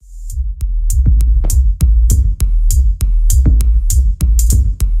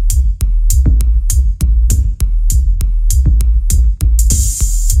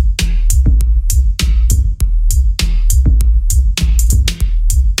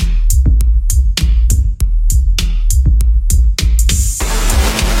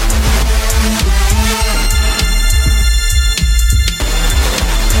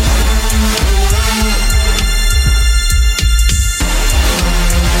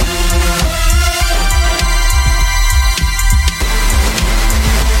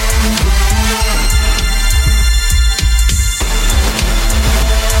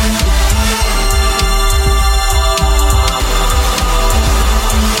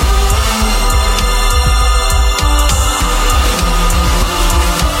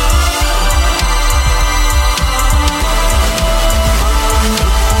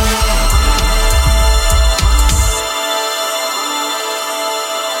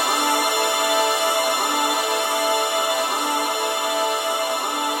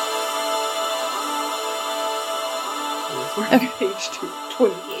We're on page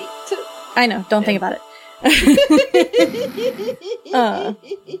 28. I know, don't think about it.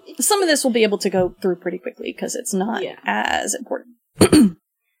 Some of this we'll be able to go through pretty quickly because it's not as important.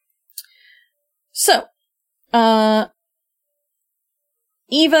 So,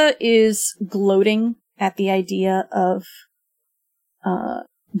 Eva is gloating at the idea of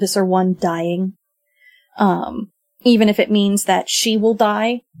Visser 1 dying, even if it means that she will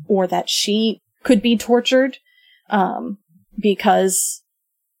die or that she could be tortured, because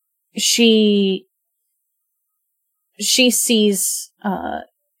she sees,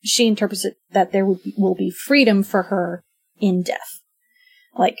 she interprets it that there will be freedom for her in death.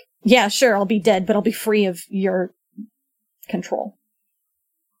 Like, yeah, sure, I'll be dead, but I'll be free of your control.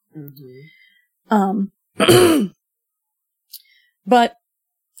 Mm-hmm. But,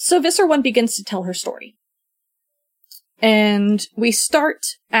 so Visser 1 begins to tell her story. And we start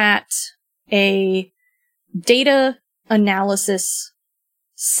at a data analysis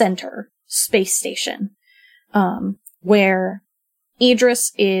center, space station, where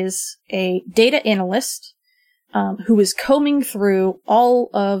Idris is a data analyst who is combing through all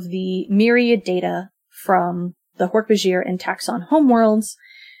of the myriad data from the Hork-Bajir and Taxon homeworlds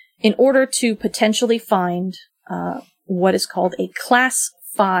in order to potentially find what is called a Class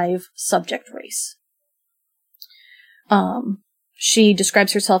 5 subject race. She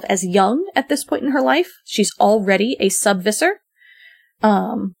describes herself as young at this point in her life. She's already a sub-Visser.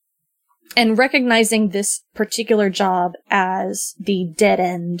 And recognizing this particular job as the dead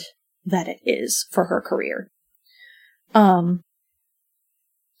end that it is for her career.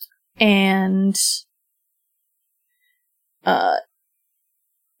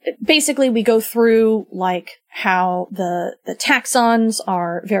 Basically we go through, like, how the Taxons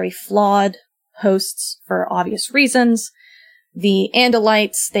are very flawed hosts for obvious reasons. The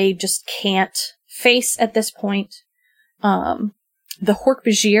Andalites, they just can't face at this point. The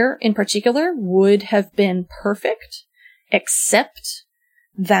Hork-Bajir, in particular, would have been perfect, except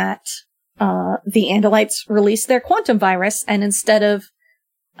that the Andalites released their quantum virus, and instead of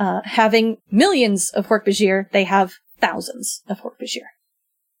having millions of Hork-Bajir, they have thousands of Hork-Bajir.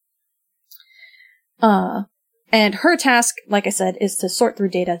 And her task, like I said, is to sort through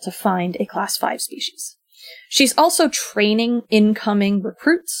data to find a Class 5 species. She's also training incoming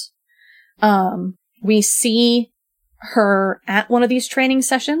recruits. We see her at one of these training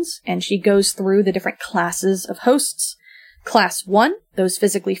sessions, and she goes through the different classes of hosts. Class 1, those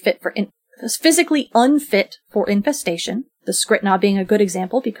physically unfit for infestation, the Skritna being a good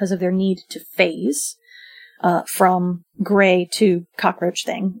example because of their need to phase from gray to cockroach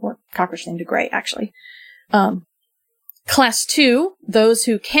thing, or cockroach thing to gray, actually. Class 2, those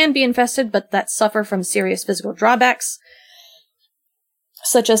who can be infested but that suffer from serious physical drawbacks,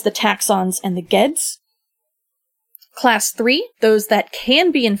 such as the Taxons and the Geds. Class 3, those that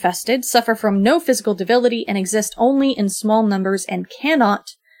can be infested, suffer from no physical debility and exist only in small numbers and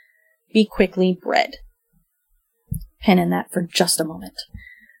cannot be quickly bred. Pen in that for just a moment.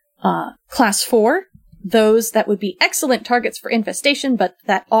 Class 4, those that would be excellent targets for infestation, but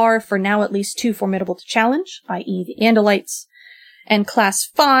that are, for now at least, too formidable to challenge, i.e. the Andalites. And Class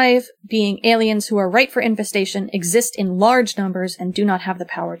 5, being aliens who are ripe for infestation, exist in large numbers and do not have the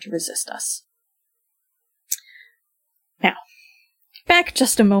power to resist us. Now, back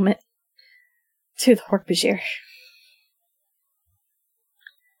just a moment to the Hork-Bajir.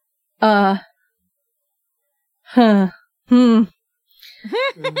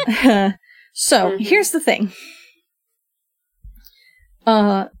 So, here's the thing.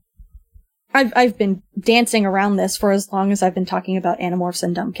 I've been dancing around this for as long as I've been talking about Animorphs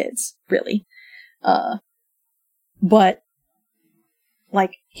and dumb kids, really. But,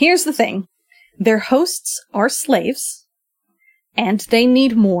 like, here's the thing. Their hosts are slaves, and they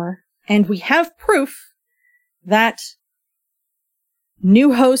need more, and we have proof that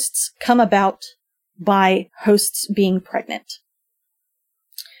new hosts come about by hosts being pregnant.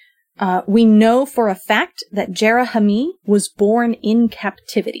 We know for a fact that Jerahami was born in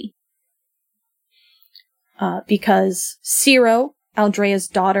captivity. Because Ciro, Aldrea's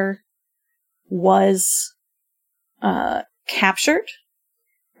daughter, was captured.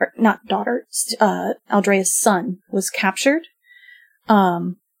 Or, not daughter, Aldrea's son was captured.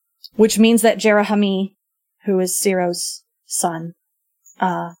 Which means that Jerahami, who is Ciro's son,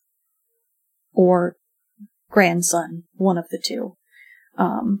 or grandson, one of the two,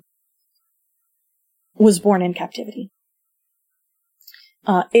 was born in captivity.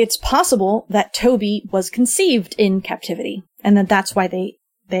 It's possible that Toby was conceived in captivity, and that that's why they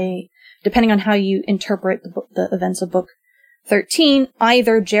depending on how you interpret the events of Book 13,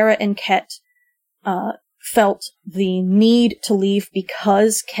 either Jera and Ket felt the need to leave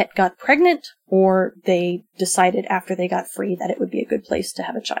because Ket got pregnant, or they decided after they got free that it would be a good place to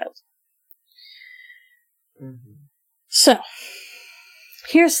have a child. Mm-hmm. So,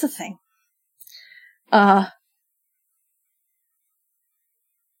 here's the thing.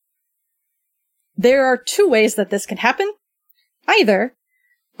 There are two ways that this can happen. Either,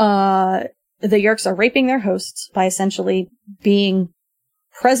 the Yeerks are raping their hosts by essentially being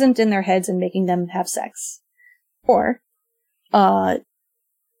present in their heads and making them have sex. Or,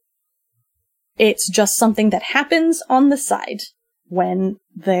 it's just something that happens on the side when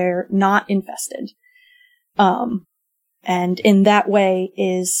they're not infested. And in that way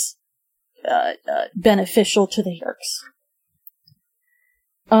is, beneficial to the Yeerks.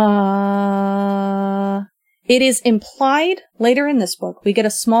 It is implied later in this book, we get a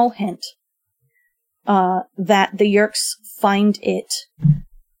small hint, that the Yeerks find it,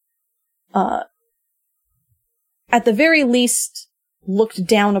 at the very least, looked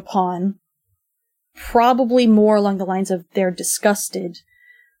down upon, probably more along the lines of they're disgusted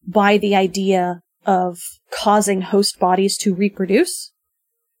by the idea of causing host bodies to reproduce.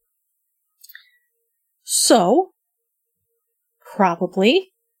 So,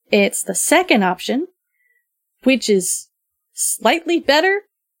 probably, it's the second option, which is slightly better,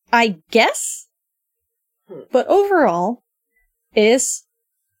 I guess, but overall is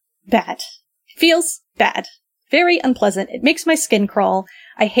bad. Feels bad. Very unpleasant. It makes my skin crawl.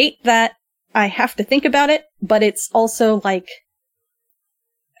 I hate that I have to think about it, but it's also like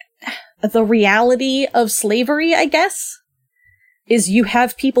the reality of slavery, I guess, is you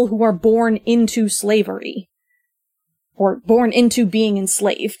have people who are born into slavery. Or born into being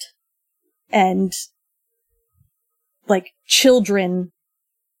enslaved. And, like, children,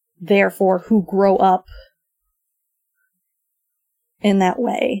 therefore, who grow up in that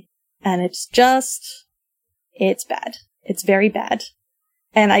way. And it's bad. It's very bad.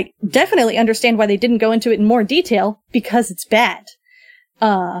 And I definitely understand why they didn't go into it in more detail, because it's bad.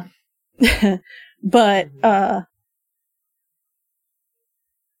 But,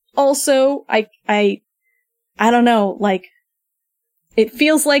 also, I don't know, like, it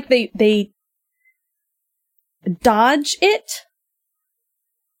feels like they dodge it.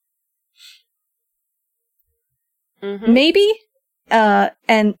 Mm-hmm. Maybe?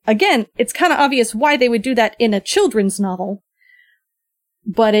 And again, it's kind of obvious why they would do that in a children's novel.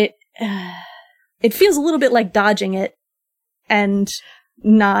 But it feels a little bit like dodging it and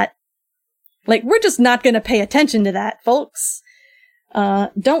not, like, we're just not gonna pay attention to that, folks.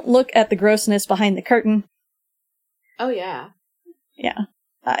 Don't look at the grossness behind the curtain. Oh, yeah. Yeah.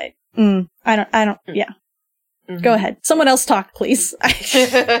 Yeah. Mm-hmm. Go ahead. Someone else talk, please.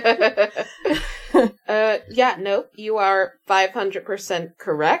 Yeah, nope. You are 500%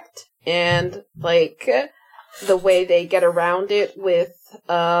 correct. And, like, the way they get around it with,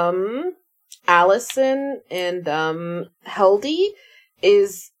 Allison and, Heldy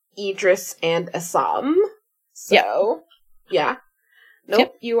is Idris and Assam. So, yeah.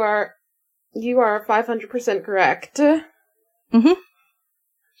 Nope. Yep. You are 500% correct. Mm-hmm.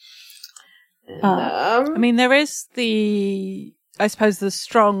 And, I mean, there is I suppose the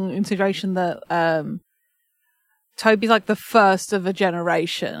strong integration that Toby's like the first of a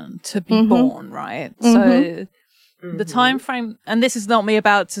generation to be born, right? Mm-hmm. So the time frame, and this is not me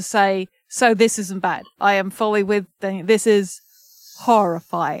about to say, so this isn't bad. I am fully with this is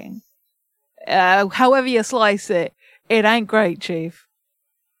horrifying. However you slice it, it ain't great, Chief.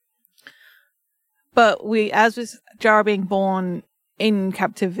 But as with Jara being born in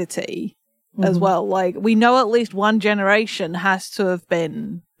captivity as well, like, we know at least one generation has to have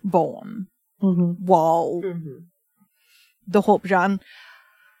been born while the Hopjan.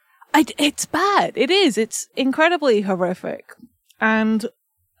 It's bad. It is. It's incredibly horrific. And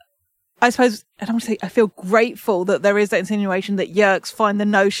I suppose, I don't want to say, I feel grateful that there is that insinuation that Yeerks find the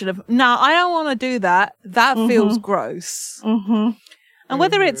notion of, no, I don't want to do that. That feels gross. And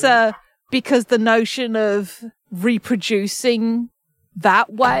whether it's because the notion of reproducing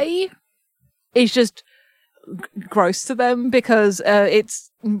that way is just gross to them, because it's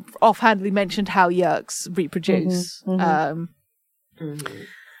offhandedly mentioned how Yeerks reproduce.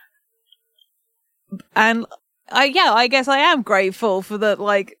 And I guess I am grateful for that.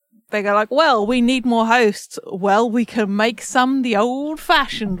 Like, they go like, well, we need more hosts. Well, we can make some the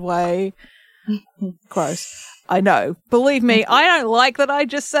old-fashioned way. Gross. I know. Believe me, I don't like that I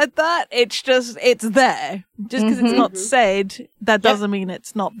just said that. It's just, it's there. Just because it's not said, that doesn't mean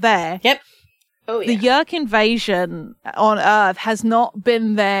it's not there. Yep. Oh, yeah. The Yeerk invasion on Earth has not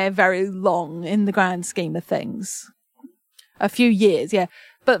been there very long in the grand scheme of things. A few years, yeah.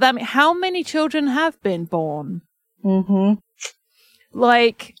 But how many children have been born? Mm-hmm.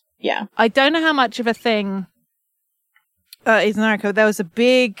 Like, yeah. I don't know how much of a thing is in America. There was a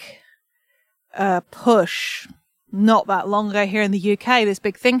big push not that long ago here in the UK. This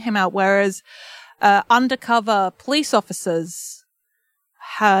big thing came out, whereas undercover police officers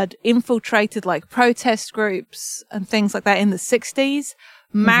had infiltrated like protest groups and things like that in the 60s,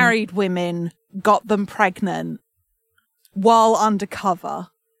 married women, got them pregnant while undercover,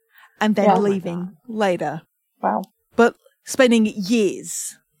 and then leaving later. Wow. But spending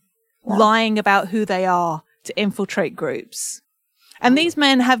years lying about who they are to infiltrate groups. And these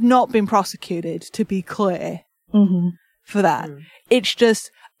men have not been prosecuted, to be clear, for that. It's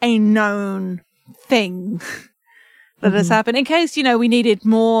just a known thing that has happened. In case, we needed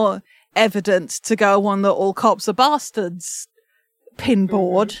more evidence to go on the all cops are bastards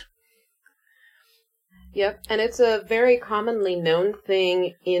pinboard. Yep, and it's a very commonly known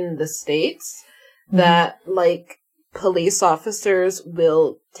thing in the States that, like, police officers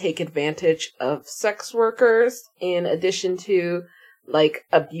will take advantage of sex workers in addition to, like,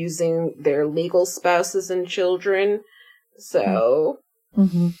 abusing their legal spouses and children. So,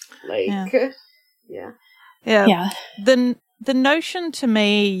 yeah. The notion to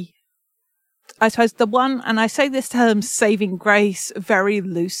me, I suppose the one, and I say this term saving grace very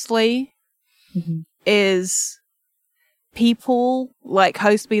loosely, is people like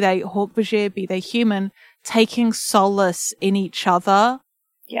Host, be they Hawk-Bajir, be they human, taking solace in each other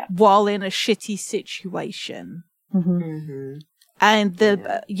while in a shitty situation. And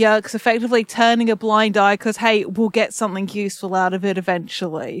the Yeerks effectively turning a blind eye because, hey, we'll get something useful out of it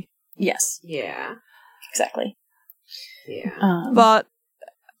eventually. Yes. Yeah. Exactly. Yeah. But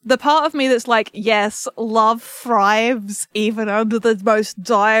the part of me that's like, yes, love thrives even under the most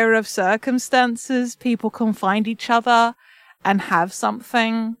dire of circumstances. People can find each other and have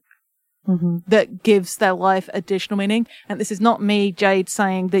something that gives their life additional meaning. And this is not me, Jade,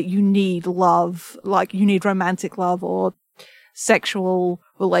 saying that you need love, like you need romantic love or sexual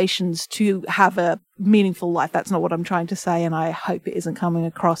relations to have a meaningful life. That's not what I'm trying to say, and I hope it isn't coming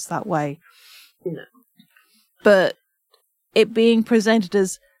across that way. No. But it being presented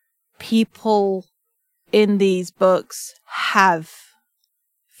as people in these books have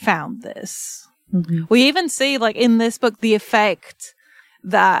found this. We even see, like, in this book, the effect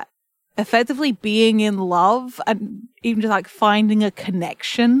that effectively being in love and even just, like, finding a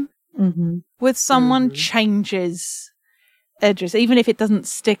connection with someone changes edges, even if it doesn't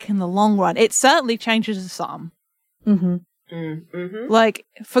stick in the long run. It certainly changes some. Like,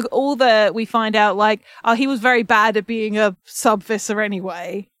 for all that we find out, like, oh, he was very bad at being a sub-Visser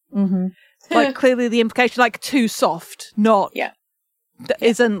anyway. Like, clearly the implication, like, too soft, not,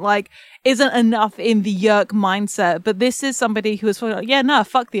 isn't enough in the Yeerk mindset. But this is somebody who is like, yeah, no,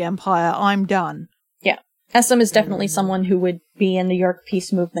 fuck the Empire, I'm done. Yeah. Essom is definitely someone who would be in the Yeerk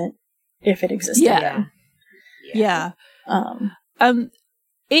peace movement if it existed. Yeah.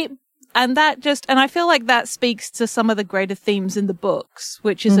 And I feel like that speaks to some of the greater themes in the books,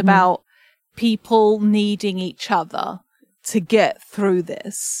 which is about people needing each other to get through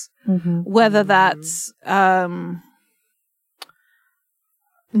this. Whether that's,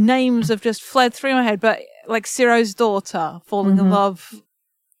 names have just fled through my head, but like Ciro's daughter falling in love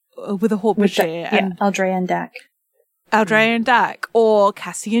with a Hawk-Bajir. And Aldrea and Dak. Aldrea and Dak, or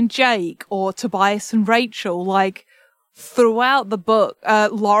Cassie and Jake, or Tobias and Rachel, like, throughout the book,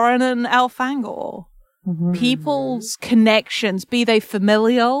 Lauren and Alfangor. People's connections, be they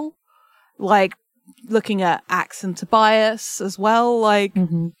familial, like looking at Axe and Tobias as well, like,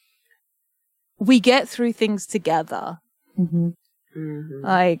 we get through things together.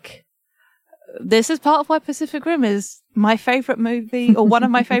 Like, this is part of why Pacific Rim is my favorite movie, or one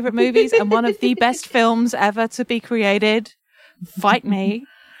of my favorite movies, and one of the best films ever to be created. Fight me.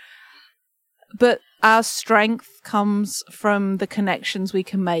 But our strength comes from the connections we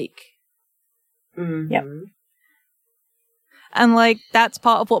can make. Yep. And, like, that's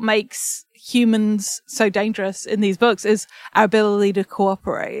part of what makes humans so dangerous in these books, is our ability to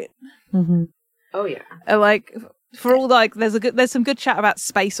cooperate. Oh, yeah. Like, for all, like, there's some good chat about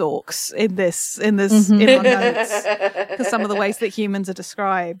space orcs in my notes, for some of the ways that humans are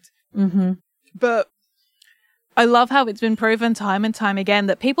described. But I love how it's been proven time and time again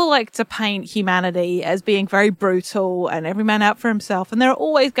that people like to paint humanity as being very brutal and every man out for himself. And there are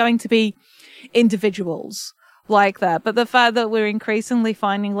always going to be individuals like that. But the fact that we're increasingly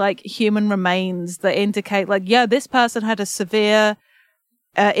finding, like, human remains that indicate, like, yeah, this person had a severe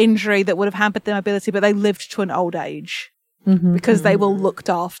injury that would have hampered their mobility, but they lived to an old age because they were looked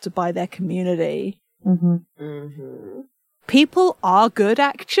after by their community. people are good,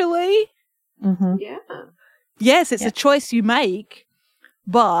 actually. Mm-hmm. Yeah. Yes, it's a choice you make,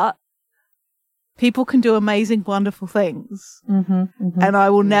 but people can do amazing, wonderful things. Mm-hmm. Mm-hmm. And I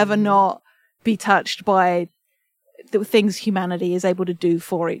will never not be touched by the things humanity is able to do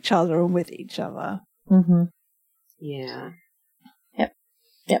for each other and with each other. Mm-hmm. Yeah.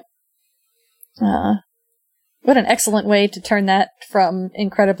 Yep. What an excellent way to turn that from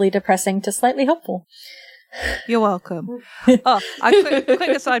incredibly depressing to slightly hopeful. You're welcome. Quick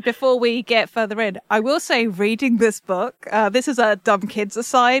aside before we get further in. I will say, reading this book, this is a Dumb Kids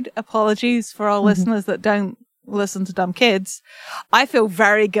aside. Apologies for our listeners that don't listen to Dumb Kids. I feel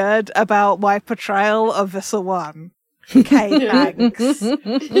very good about my portrayal of Visser 1. Okay, thanks.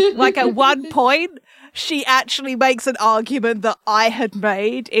 Like, at one point, she actually makes an argument that I had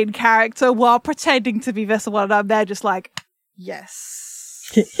made in character while pretending to be Visser 1, and I'm there just like, yes.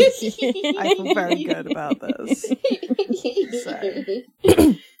 I feel very good about this. So.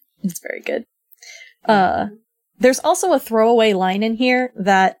 It's very good. There's also a throwaway line in here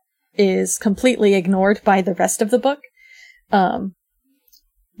that is completely ignored by the rest of the book,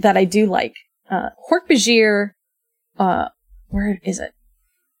 that I do like. Hork-Bajir, where is it?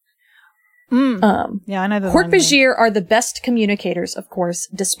 Yeah, I know the Hork-Bajir are the best communicators, of course,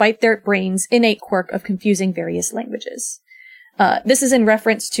 despite their brains' innate quirk of confusing various languages. This is in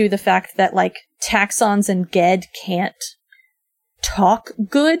reference to the fact that, like, taxons and Ged can't talk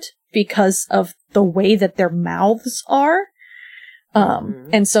good because of the way that their mouths are.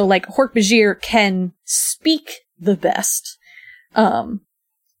 And so, like, Hork-Bajir can speak the best.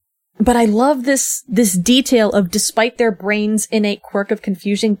 But I love this detail of, despite their brains' innate quirk of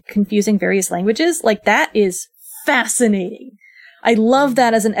confusing various languages. Like, that is fascinating. I love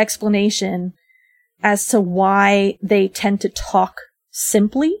that as an explanation as to why they tend to talk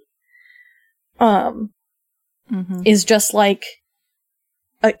simply. Is just like,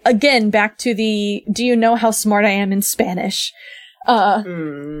 again, back to the, do you know how smart I am in Spanish?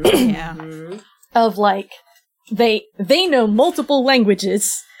 Yeah. Of like, they know multiple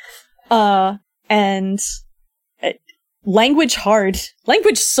languages, and language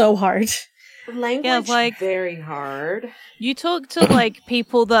so hard. Language, like, very hard. You talk to, like,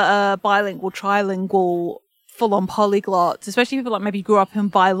 people that are bilingual, trilingual, full-on polyglots, especially people that maybe grew up in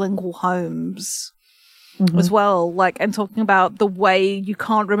bilingual homes as well, like, and talking about the way you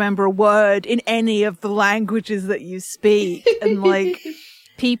can't remember a word in any of the languages that you speak, and, like,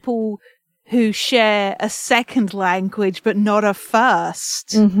 people who share a second language but not a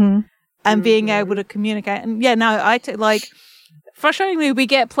first, and being able to communicate. And yeah, no, like, frustratingly, we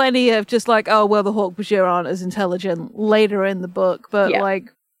get plenty of just like, oh, well, the Hork-Bajir aren't as intelligent later in the book, but like,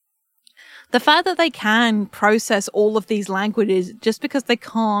 the fact that they can process all of these languages just because they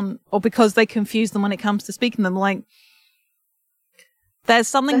can't, or because they confuse them when it comes to speaking them, like, there's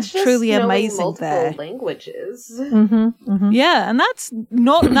something truly amazing there. Languages. Yeah, and that's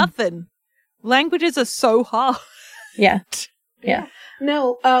not nothing. Languages are so hard. Yeah.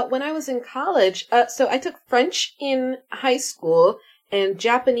 No, when I was in college, so I took French in high school and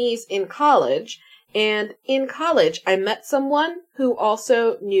Japanese in college. And in college, I met someone who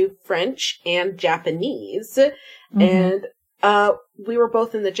also knew French and Japanese. And we were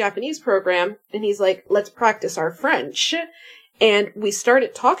both in the Japanese program. And he's like, let's practice our French. And we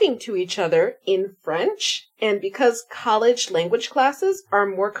started talking to each other in French. And because college language classes are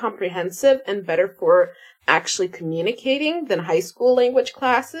more comprehensive and better for actually communicating than high school language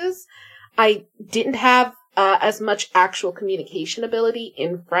classes, I didn't have as much actual communication ability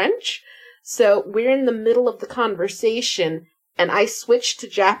in French. So we're in the middle of the conversation and I switched to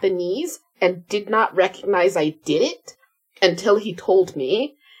Japanese and did not recognize I did it until he told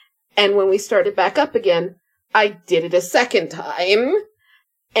me. And when we started back up again, I did it a second time.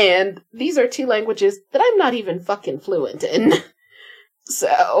 And these are two languages that I'm not even fucking fluent in.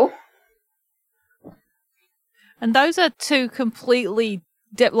 So. And those are two completely,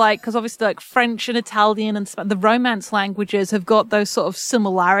 because obviously, like, French and Italian and the Romance languages have got those sort of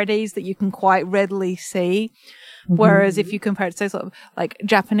similarities that you can quite readily see. Whereas if you compare it to, say, sort of like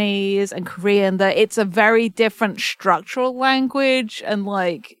Japanese and Korean, that it's a very different structural language, and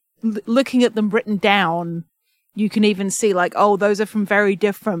like looking at them written down, you can even see like, oh, those are from very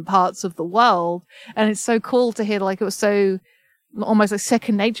different parts of the world. And it's so cool to hear, like, it was so almost like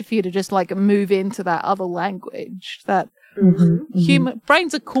second nature for you to just like move into that other language. That human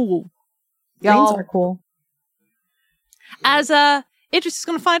brains are cool. Brains are cool. As Idris is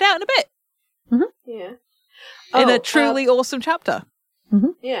going to find out in a bit. Yeah. In a truly awesome chapter.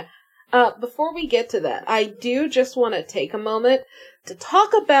 Yeah. Before we get to that, I do just want to take a moment to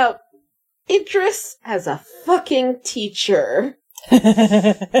talk about Idris as a fucking teacher.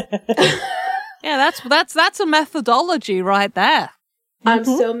 Yeah, that's a methodology right there. I'm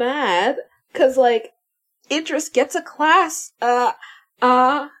so mad because, like, Idris gets a class, a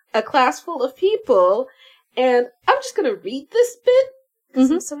class full of people, and I'm just gonna read this bit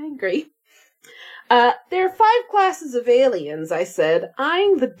because I'm so angry. There are 5 classes of aliens, I said,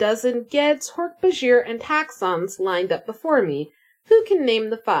 eyeing the dozen Geds, Hork-Bajir, and Taxons lined up before me. Who can name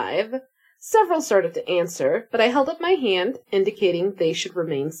the 5? Several started to answer, but I held up my hand, indicating they should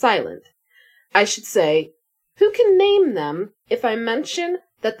remain silent. I should say, who can name them if I mention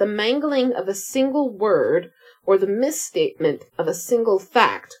that the mangling of a single word or the misstatement of a single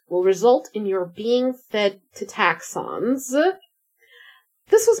fact will result in your being fed to taxons?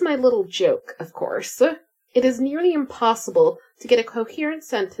 This was my little joke, of course. It is nearly impossible to get a coherent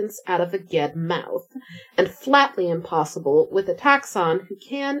sentence out of a Ged mouth, and flatly impossible with a taxon who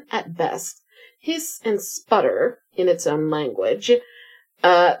can, at best, hiss and sputter in its own language.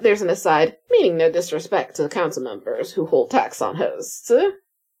 There's an aside, meaning no disrespect to the council members who hold taxon hosts.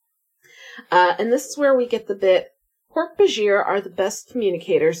 And this is where we get the bit, Hork-Bajir are the best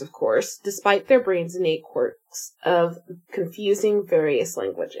communicators, of course, despite their brains' innate quirks of confusing various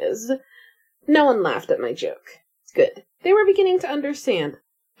languages. No one laughed at my joke. Good. They were beginning to understand.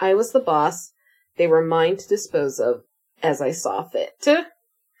 I was the boss. They were mine to dispose of, as I saw fit.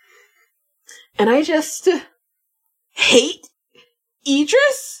 And I just hate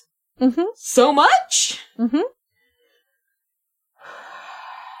Idris so much.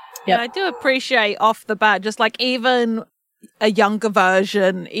 Yeah, I do appreciate off the bat, just like even a younger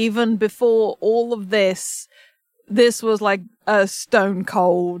version, even before all of this was like a stone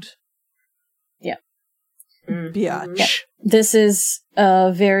cold. Yeah. Biatch. Yeah. This is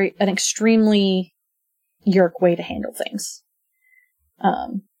an extremely Yerk way to handle things.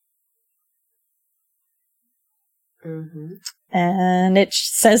 And it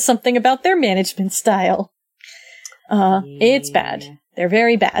says something about their management style. It's bad. They're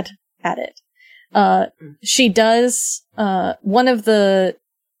very bad at it. She does, one of the,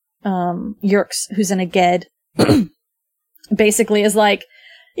 Yerks who's in a Ged, basically is like,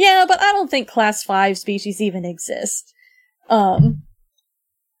 yeah, but I don't think class 5 species even exist.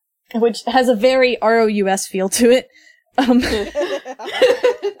 Which has a very ROUS feel to it.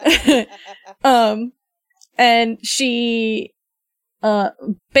 And she,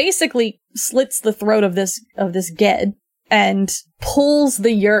 basically slits the throat of this Ged and pulls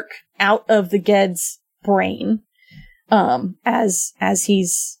the Yerk out of the Ged's brain, as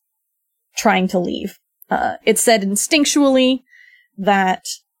he's trying to leave. It's said instinctually that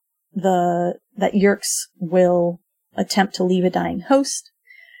Yerks will attempt to leave a dying host.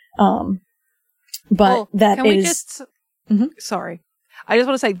 But that can is... we just... Sorry. I just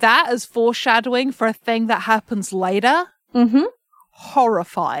want to say that is foreshadowing for a thing that happens later.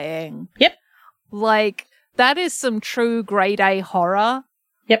 Horrifying. Yep. Like, that is some true grade A horror.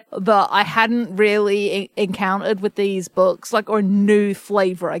 Yep. That I hadn't really encountered with these books, like, or a new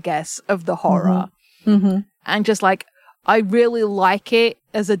flavor, I guess, of the horror. And just like, I really like it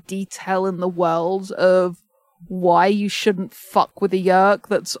as a detail in the world of why you shouldn't fuck with a Yerk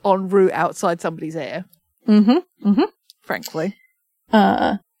that's en route outside somebody's ear. Frankly.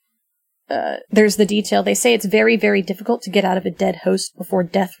 There's the detail. They say it's very, very difficult to get out of a dead host before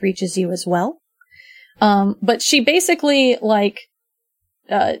death reaches you as well. But she basically, like,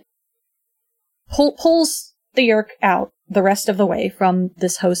 pulls the Yerk out the rest of the way from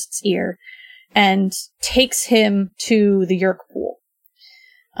this host's ear and takes him to the Yerk pool.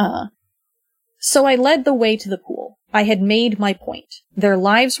 So I led the way to the pool. I had made my point. Their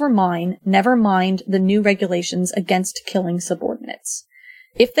lives were mine, never mind the new regulations against killing subordinates.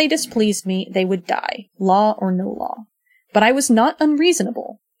 If they displeased me, they would die, law or no law. But I was not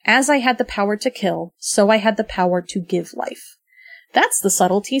unreasonable. As I had the power to kill, so I had the power to give life. That's the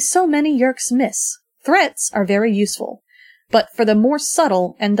subtlety so many Yerks miss. Threats are very useful. But for the more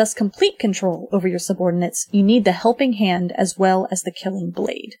subtle, and thus complete control over your subordinates, you need the helping hand as well as the killing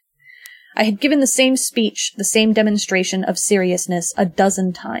blade. I had given the same speech, the same demonstration of seriousness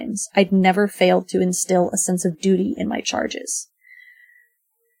 12 times. I'd never failed to instill a sense of duty in my charges.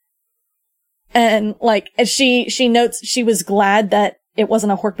 And, like, as she notes she was glad that it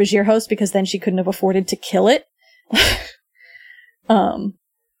wasn't a Hork-Bajir host because then she couldn't have afforded to kill it. And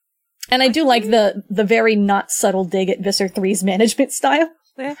I do like the very not subtle dig at Visser 3's management style.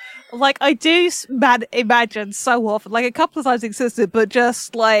 Yeah. Like, I do imagine so often, like, a couple of times existed, but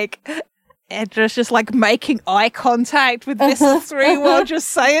just, like, Edris just, like, making eye contact with Visser 3 while just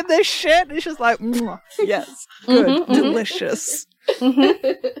saying this shit. It's just like, yes, good, delicious.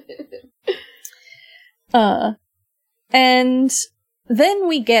 And then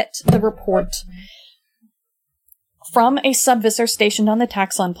we get the report from a sub-Visser stationed on the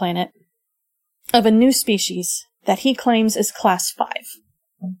Taxon planet of a new species that he claims is Class 5.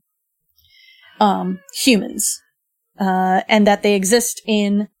 Humans. And that they exist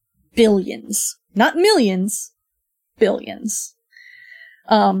in billions. Not millions, billions.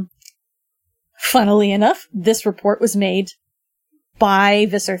 Funnily enough, this report was made by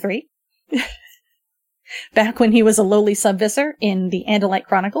Visser 3. Back when he was a lowly sub-Visser in the Andalite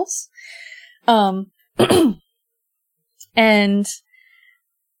Chronicles. And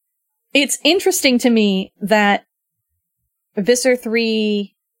it's interesting to me that Visser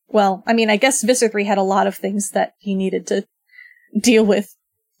 3, well, I mean, I guess Visser 3 had a lot of things that he needed to deal with,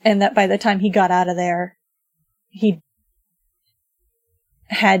 and that by the time he got out of there, he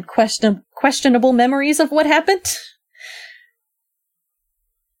had questionable memories of what happened.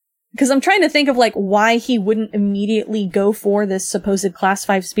 Because I'm trying to think of, like, why he wouldn't immediately go for this supposed Class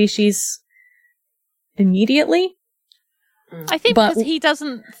 5 species immediately. I think because he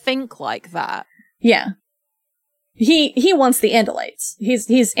doesn't think like that. Yeah. He wants the Andalites. He's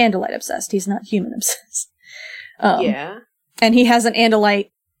Andalite obsessed. He's not human obsessed. Yeah. And he has an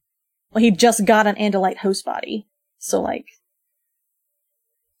Andalite. Well, he just got an Andalite host body. So, like.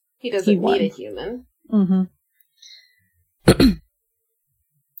 He doesn't need a human. Mm-hmm.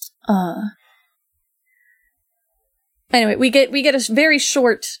 Anyway, we get a very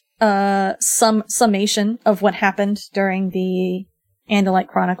short summation of what happened during the Andalite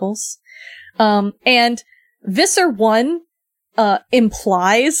Chronicles. And Visser 1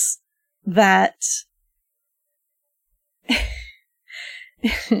 implies that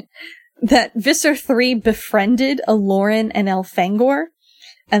that Visser 3 befriended Aloran and Elfangor,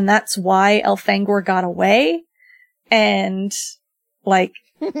 and that's why Elfangor got away. And, like,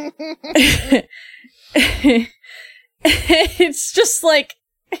 it's just like,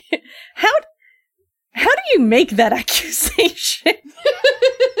 how do you make that accusation?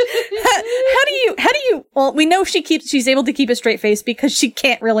 how do you, well, we know she's able to keep a straight face because she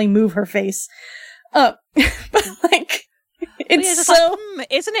can't really move her face. But, like, it's so... Like,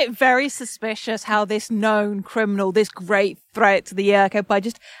 isn't it very suspicious how this known criminal, this great threat to the Yeerk Empire,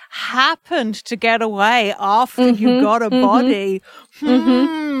 just happened to get away after you got a body?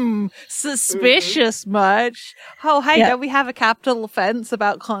 Suspicious much. Oh, hey, don't we have a capital offense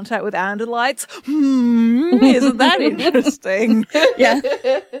about contact with Andalites? Isn't that interesting? Yeah.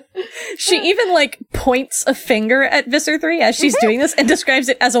 She even, like, points a finger at Visser 3 as she's doing this and describes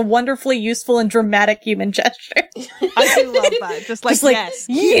it as a wonderfully useful and dramatic human gesture. I do love that. Just like yes,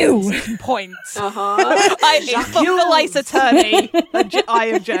 you! Points. Uh-huh. For police attorney, I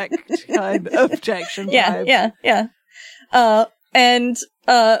object kind of objection. Yeah. And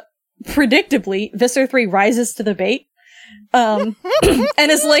predictably, Visser 3 rises to the bait, and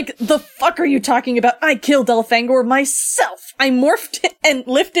is like, the fuck are you talking about? I killed Elfangor myself! I morphed and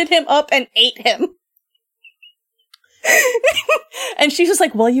lifted him up and ate him! And she's just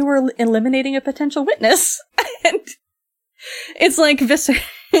like, well, you were eliminating a potential witness. And it's like, Visser...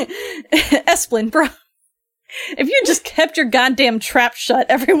 Esplin, bro. If you just kept your goddamn trap shut,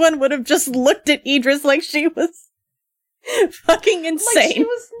 everyone would have just looked at Idris like she was fucking insane. Like she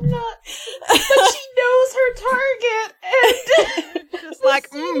was nuts. But she knows her target. And just like,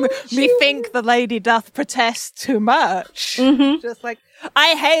 think the lady doth protest too much. Just like,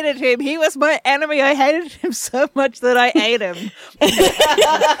 I hated him. He was my enemy. I hated him so much that I ate him.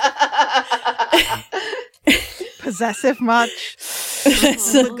 Possessive much?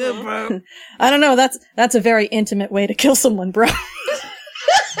 That's good, bro. I don't know. That's a very intimate way to kill someone, bro.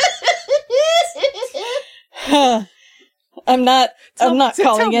 I'm not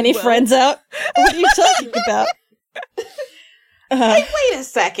calling any friends out. What are you talking about? Hey, wait a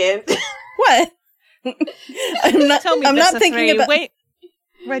second. What? I'm not thinking about. Wait,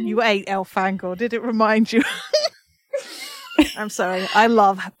 when you ate Elfangor, did it remind you? I'm sorry. I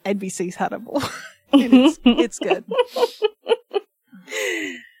love NBC's Hannibal. It's good.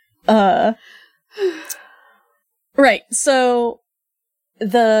 Right. So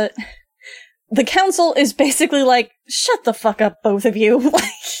the council is basically like, shut the fuck up, both of you. Like,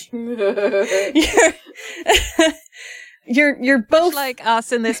 you're both much like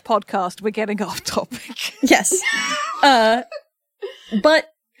us in this podcast. We're getting off topic. Yes. But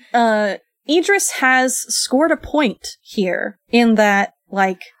Idris has scored a point here in that,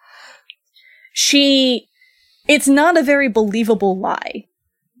 like, it's not a very believable lie,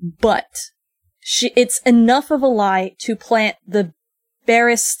 but it's enough of a lie to plant the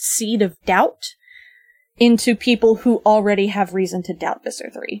barest seed of doubt into people who already have reason to doubt Visser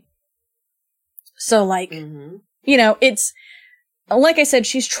 3. So, like, you know, it's, like I said,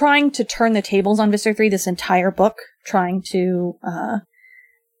 she's trying to turn the tables on Visser 3 this entire book, trying to,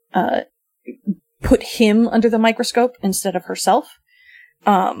 put him under the microscope instead of herself.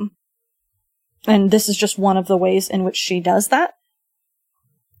 And this is just one of the ways in which she does that.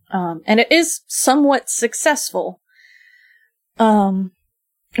 And it is somewhat successful.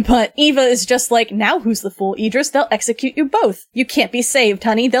 But Eva is just like, now who's the fool, Idris? They'll execute you both. You can't be saved,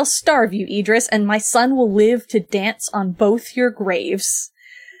 honey. They'll starve you, Idris, and my son will live to dance on both your graves.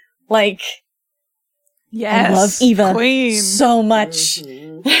 Like, yes, I love Eva Queen. So much.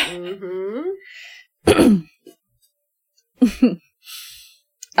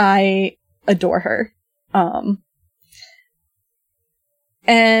 I adore her.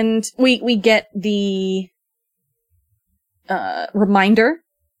 And we get the reminder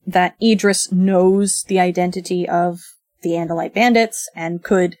that Idris knows the identity of the Andalite bandits and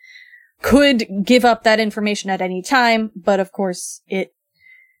could give up that information at any time, but of course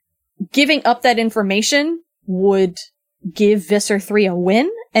giving up that information would give Visser 3 a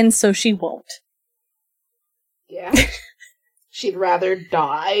win, and so she won't. Yeah. She'd rather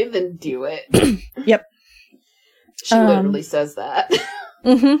die than do it. Yep. She literally says that.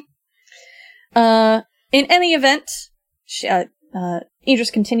 In any event,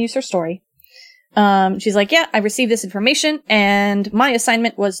 Idris continues her story. She's like, yeah, I received this information, and my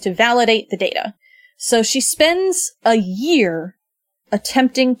assignment was to validate the data. So she spends a year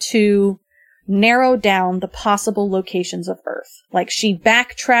attempting to narrow down the possible locations of Earth. Like, she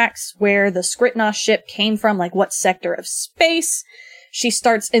backtracks where the Skritnos ship came from, like what sector of space. She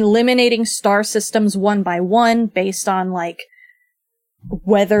starts eliminating star systems one by one based on, like,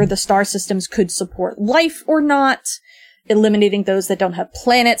 whether the star systems could support life or not, eliminating those that don't have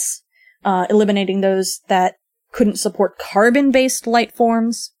planets, eliminating those that couldn't support carbon-based life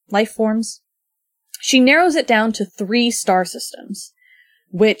forms. She narrows it down to 3 star systems,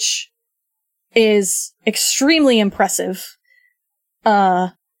 which is extremely impressive,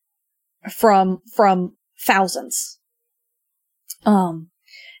 from thousands.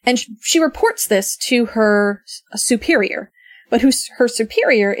 And she reports this to her superior, but her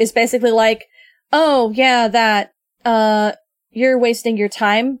superior is basically like, oh, yeah, that, you're wasting your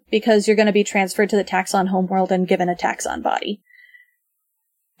time because you're going to be transferred to the Taxon homeworld and given a Taxon body.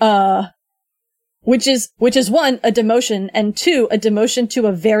 Which is 1, a demotion, and 2, a demotion to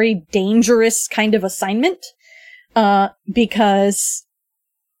a very dangerous kind of assignment. Because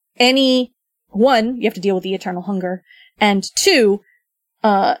 1, you have to deal with the eternal hunger, and 2,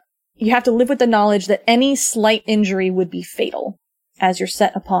 you have to live with the knowledge that any slight injury would be fatal, as you're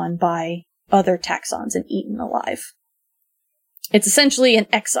set upon by other Taxons and eaten alive. It's essentially an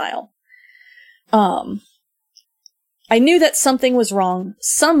exile. I knew that something was wrong.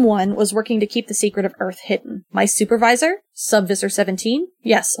 Someone was working to keep the secret of Earth hidden. My supervisor? Sub-Visser 17?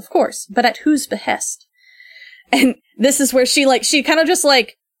 Yes, of course. But at whose behest? And this is where she kind of just,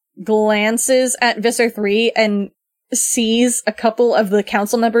 like, glances at Visser 3 and sees a couple of the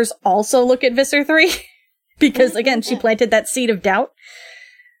council members also look at Visser 3. Because, again, she planted that seed of doubt.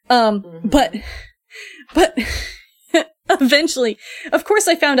 But eventually, of course,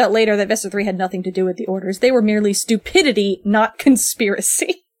 I found out later that Visser 3 had nothing to do with the orders. They were merely stupidity, not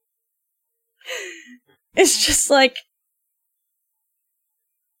conspiracy. It's just like,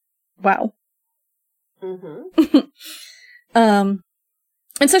 wow. And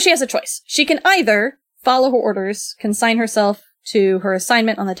so she has a choice. She can either follow her orders, consign herself to her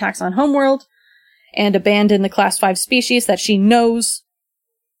assignment on the Taxon homeworld, and abandon the Class 5 species that she knows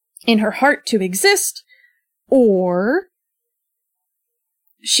in her heart to exist, or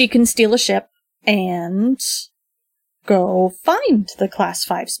she can steal a ship and go find the Class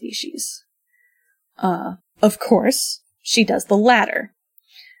 5 species. Of course, she does the latter.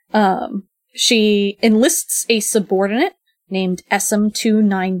 She enlists a subordinate named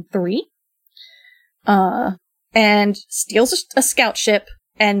SM-293, and steals a scout ship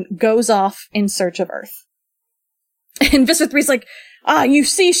and goes off in search of Earth. And Visser 3's like, you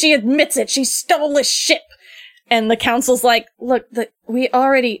see, she admits it. She stole a ship. And the council's like, look, we've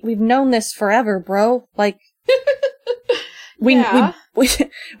known this forever, bro. Like, we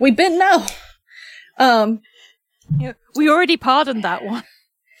been know. Yeah, we already pardoned that one.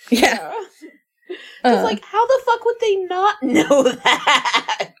 Yeah. It's like, how the fuck would they not know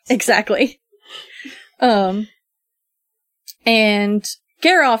that? Exactly. And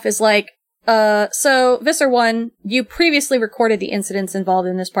Garoff is like, so Visser 1, you previously recorded the incidents involved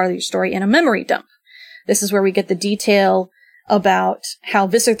in this part of your story in a memory dump. This is where we get the detail about how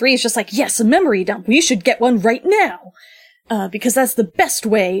Visser 3 is just like, yes, a memory dump. We should get one right now. because that's the best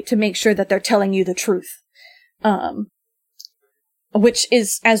way to make sure that they're telling you the truth. Which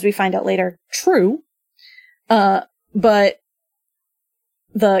is, as we find out later, true. But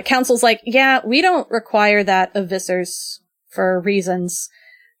the council's like, yeah, we don't require that of Vissers for reasons.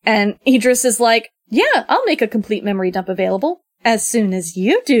 And Idris is like, yeah, I'll make a complete memory dump available as soon as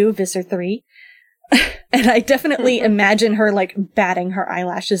you do, Visser 3. And I definitely imagine her, like, batting her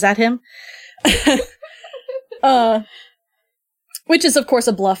eyelashes at him. Which is, of course,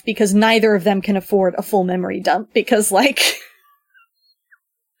 a bluff, because neither of them can afford a full memory dump, because, like...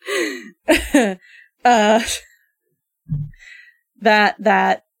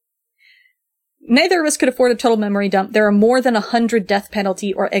 that neither of us could afford a total memory dump. There are more than 100 death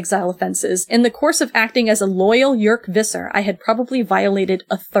penalty or exile offenses. In the course of acting as a loyal Yerk Visser, I had probably violated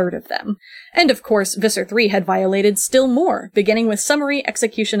a third of them. And of course, Visser 3 had violated still more, beginning with summary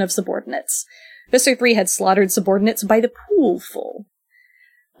execution of subordinates. Visser 3 had slaughtered subordinates by the poolful.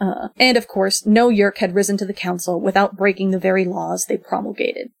 And of course, no Yerk had risen to the council without breaking the very laws they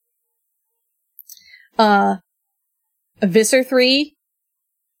promulgated. Visser 3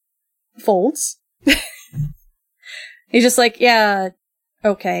 folds. He's just like, yeah,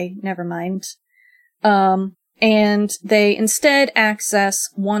 okay, never mind. And they instead access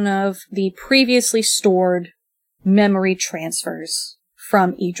one of the previously stored memory transfers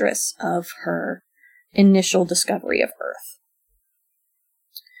from Idris of her initial discovery of Earth.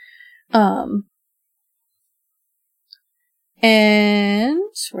 And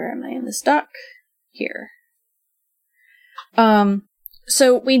where am I in this doc? Here.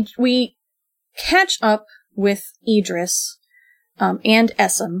 So we catch up with Idris, and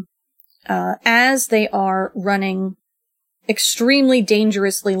Essam, as they are running extremely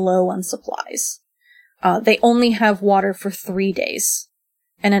dangerously low on supplies. They only have water for 3 days,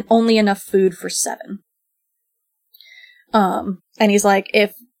 and only enough food for 7. And he's like,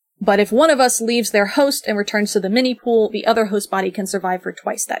 if one of us leaves their host and returns to the mini pool, the other host body can survive for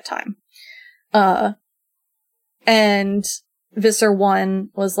twice that time. And Visser 1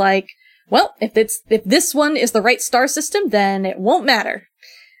 was like, well, if this one is the right star system, then it won't matter.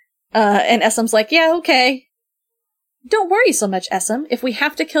 And Essam's like, yeah, okay. Don't worry so much, Essam. If we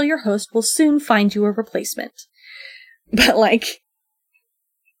have to kill your host, we'll soon find you a replacement. But, like,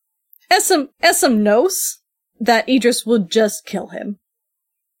 Essam knows that Idris will just kill him.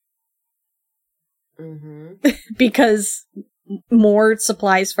 Mm-hmm. Because more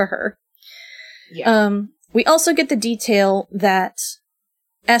supplies for her. Yeah. We also get the detail that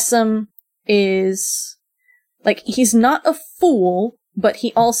Essam is, like, he's not a fool, but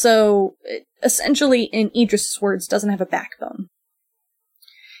he also, essentially, in Idris' words, doesn't have a backbone.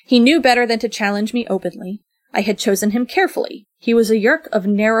 He knew better than to challenge me openly. I had chosen him carefully. He was a Yerk of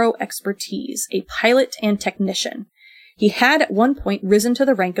narrow expertise, a pilot and technician. He had at one point risen to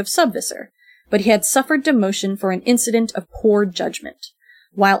the rank of sub-visser, but he had suffered demotion for an incident of poor judgment.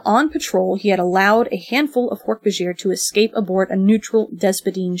 While on patrol, he had allowed a handful of Hork-Bajir to escape aboard a neutral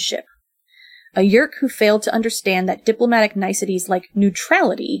Despodean ship. A Yerk who failed to understand that diplomatic niceties like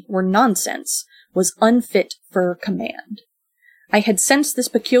neutrality were nonsense was unfit for command. I had sensed this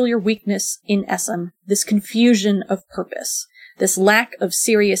peculiar weakness in Essam, this confusion of purpose, this lack of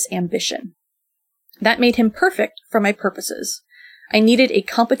serious ambition. That made him perfect for my purposes. I needed a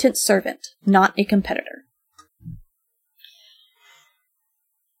competent servant, not a competitor.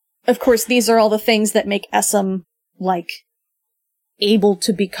 Of course, these are all the things that make Essam, like, able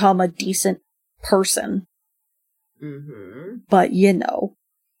to become a decent person. Mm-hmm. But, you know.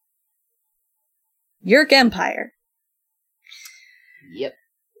 Yerk Empire. Yep.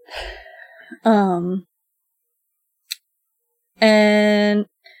 And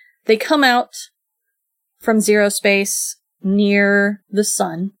they come out from zero space near the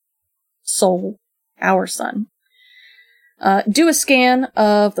sun, Sol, our sun. Do a scan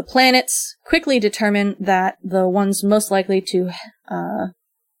of the planets, quickly determine that the ones most likely to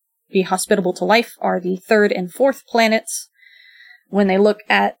be hospitable to life are the 3rd and 4th planets. When they look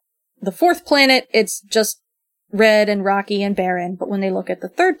at the 4th planet, it's just red and rocky and barren, but when they look at the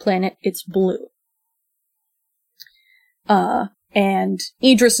 3rd planet, it's blue. And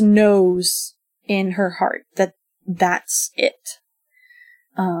Idris knows in her heart that that's it.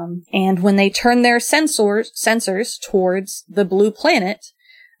 And when they turn their sensors towards the blue planet,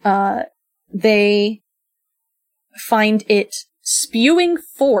 they find it spewing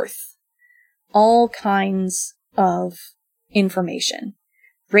forth all kinds of information.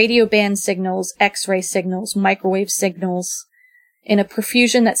 Radio band signals, X-ray signals, microwave signals, in a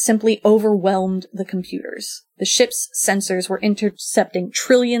profusion that simply overwhelmed the computers. The ship's sensors were intercepting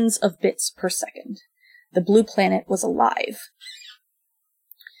trillions of bits per second. the blue planet was alive.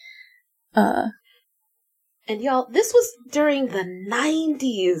 And y'all, this was during the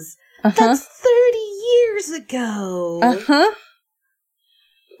 90s. Uh-huh. That's 30 years ago. Uh-huh.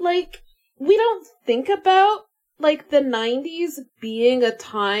 Like, we don't think about, like, the 90s being a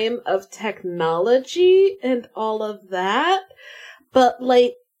time of technology and all of that. But,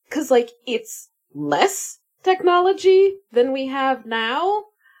 like, 'cause, like, it's less technology than we have now.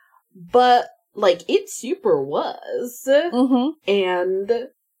 But, like, it super was. Mm-hmm. And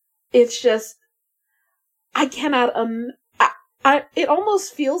it's just, I cannot, it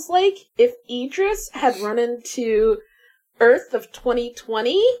almost feels like if Idris had run into Earth of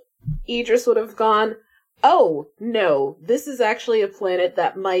 2020, Idris would have gone, oh, no, this is actually a planet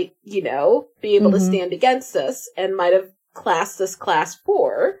that might, you know, be able to stand against us and might have classed us class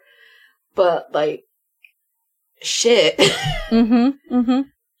 4. But, like, shit.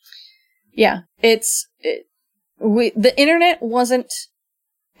 Yeah, the internet wasn't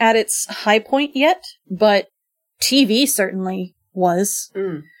at its high point yet, but TV certainly was.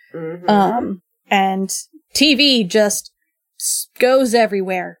 And TV just goes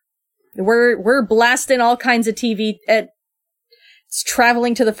everywhere. We're blasting all kinds of TV it's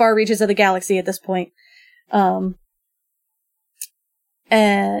traveling to the far reaches of the galaxy at this point.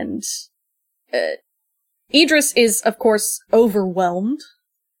 And Idris is, of course, overwhelmed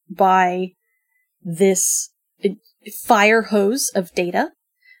by this fire hose of data.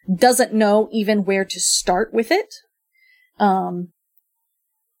 Doesn't know even where to start with it.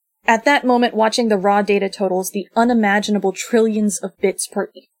 At that moment, watching the raw data totals, the unimaginable trillions of bits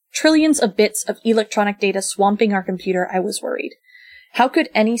of electronic data swamping our computer, I was worried. How could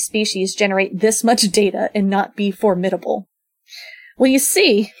any species generate this much data and not be formidable? Well, you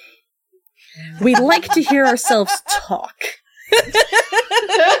see, we like to hear ourselves talk.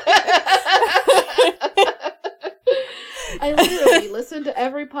 I literally listen to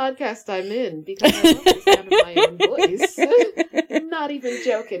every podcast I'm in because I love the sound of my own voice. I'm not even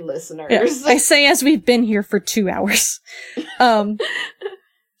joking, listeners. Yeah, I say as we've been here for 2 hours.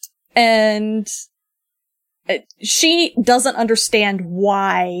 And she doesn't understand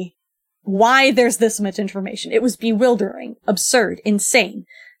why there's this much information. It was bewildering, absurd, insane.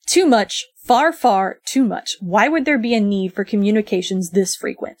 Too much, far, far too much. Why would there be a need for communications this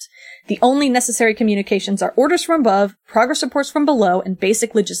frequent? The only necessary communications are orders from above, progress reports from below, and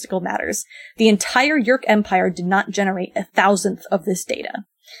basic logistical matters. The entire Yeerk Empire did not generate 1,000th of this data.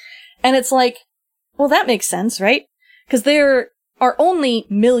 And it's like, well, that makes sense, right? Because there are only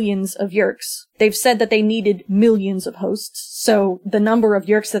millions of Yeerks. They've said that they needed millions of hosts, so the number of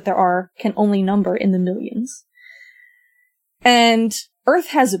Yeerks that there are can only number in the millions. And Earth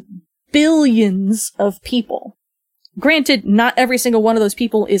has billions of people. Granted, not every single one of those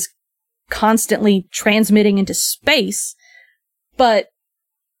people is constantly transmitting into space, but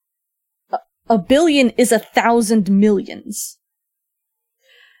a billion is 1,000 millions.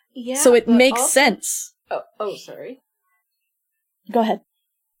 Yeah. So it makes sense. Oh, sorry. Go ahead.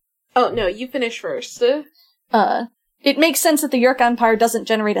 Oh, no, you finish first. It makes sense that the Yeerk Empire doesn't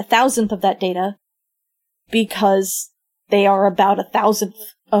generate 1,000th of that data because they are about 1,000th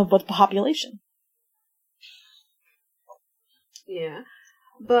of the population. Yeah.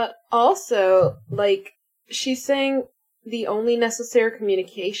 But also, like, she's saying the only necessary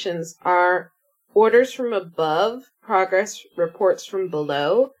communications are orders from above, progress reports from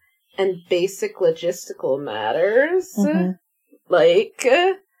below, and basic logistical matters. Like,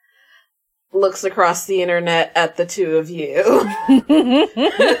 looks across the internet at the two of you.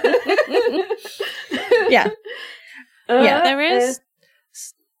 Yeah. Yeah, there is.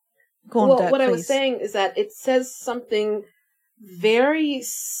 Go on, well, Dirk, what please. I was saying is that it says something very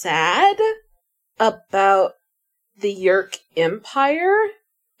sad about the Yeerk Empire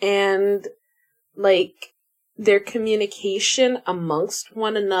and, like, their communication amongst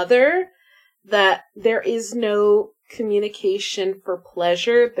one another, that there is no communication for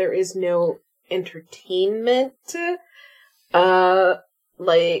pleasure, there is no entertainment,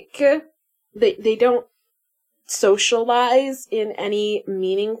 like, they don't socialize in any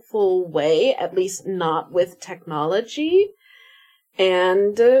meaningful way, at least not with technology,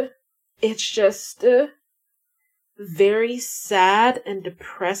 and it's just very sad and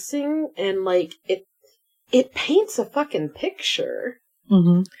depressing, and, like, it paints a fucking picture.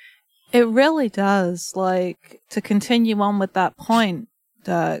 It really does. Like, to continue on with that point,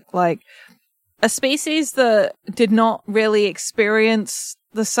 Dirk, like, a species that did not really experience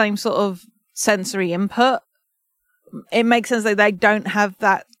the same sort of sensory input, it makes sense that they don't have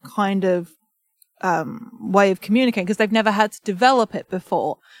that kind of way of communicating because they've never had to develop it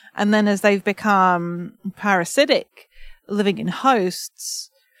before. And then as they've become parasitic, living in hosts,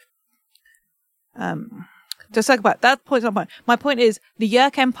 to talk about that point's not my point. My point is the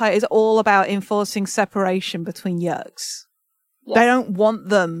Yeerk Empire is all about enforcing separation between Yeerks. Yes. They don't want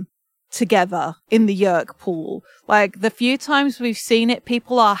them together in the Yeerk pool. Like the few times we've seen it,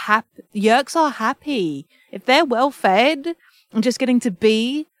 people are happy. Yeerks are happy if they're well fed and just getting to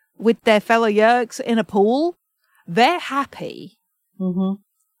be with their fellow Yeerks in a pool. They're happy.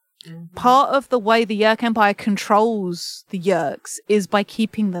 Part of the way the Yeerk Empire controls the Yeerks is by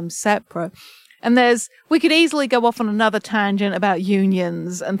keeping them separate. And we could easily go off on another tangent about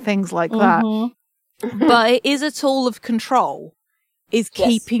unions and things like that. But it is a tool of control, is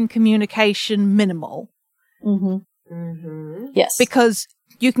keeping communication minimal. Yes. Because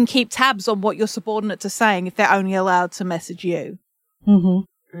you can keep tabs on what your subordinates are saying if they're only allowed to message you.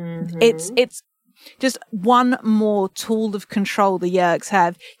 It's just one more tool of control the Yeerks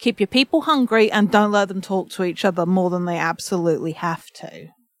have. Keep your people hungry and don't let them talk to each other more than they absolutely have to.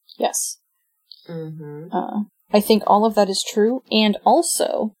 Yes. I think all of that is true, and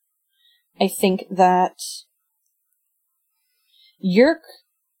also, I think that Yeerk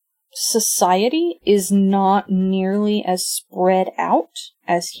society is not nearly as spread out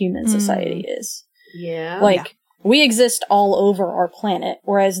as human society is. Yeah. Like, we exist all over our planet,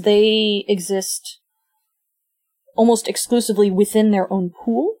 whereas they exist almost exclusively within their own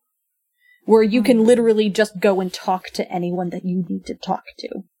pool, where you can literally just go and talk to anyone that you need to talk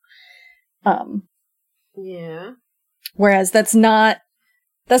to. Whereas that's not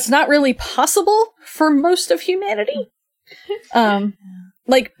really possible for most of humanity.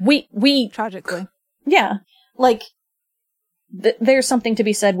 Like we tragically. Yeah. Like there's something to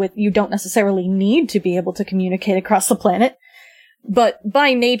be said with you don't necessarily need to be able to communicate across the planet, but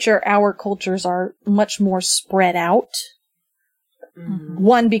by nature our cultures are much more spread out.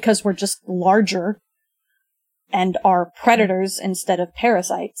 One, because we're just larger and are predators instead of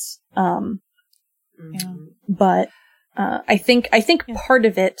parasites. But I think part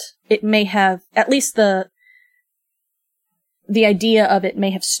of it may have, at least the idea of it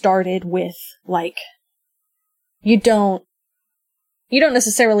may have started with, like, you don't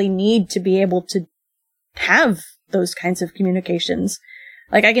necessarily need to be able to have those kinds of communications.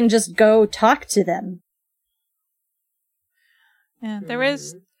 Like, I can just go talk to them. Yeah, there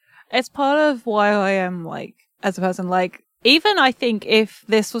is. It's part of why I am, like, as a person, like, even I think if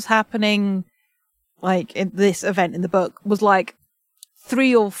this was happening, like, in this event in the book, was like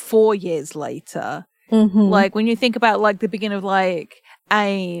 3 or 4 years later. Like, when you think about, like, the beginning of, like,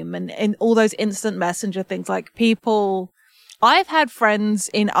 AIM and all those instant messenger things, like, people... I've had friends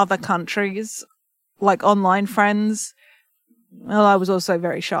in other countries, like, online friends. Well, I was also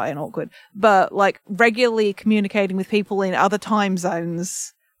very shy and awkward. But, like, regularly communicating with people in other time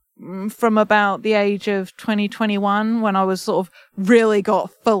zones from about the age of 2021, when I was sort of really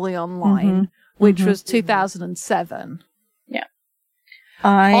got fully online, which was 2007. Yeah.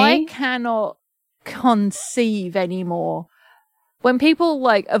 I cannot conceive anymore when people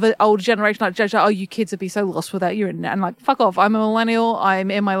like of an older generation like judge, oh, you kids would be so lost without your internet. I'm like, fuck off. I'm a millennial.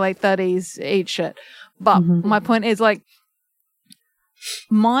 I'm in my late 30s. Eat shit. But my point is, like,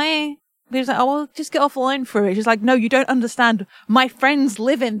 there's like, oh, well, just get offline for it. She's like, no, you don't understand. My friends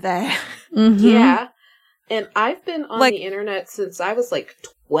live in there. Yeah. And I've been on the internet since I was like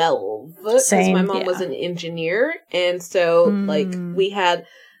 12. Because my mom was an engineer. And so, like, we had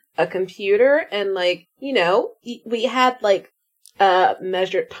a computer and, like, you know, we had, like,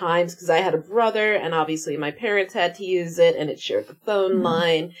 measured times because I had a brother and obviously my parents had to use it and it shared the phone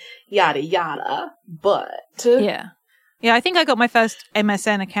line, yada, yada. But... Yeah, I think I got my first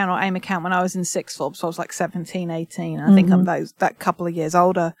MSN account or AIM account when I was in sixth form, so I was like 17, 18. I think I'm that couple of years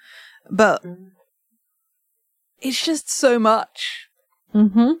older. But it's just so much.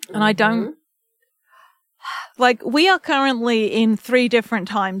 And I don't... Like, we are currently in 3 different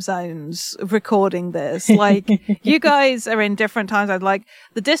time zones recording this. Like, you guys are in different time zones. Like,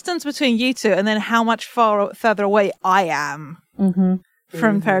 the distance between you two and then how much further away I am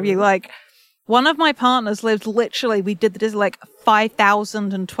from pair of you. Like... One of my partners lived literally, we did this like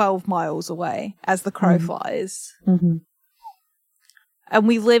 5,012 miles away as the crow flies. And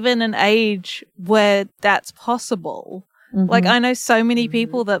we live in an age where that's possible. Like, I know so many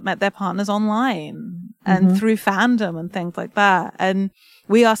people that met their partners online and through fandom and things like that. And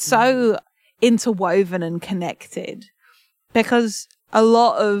we are so interwoven and connected because a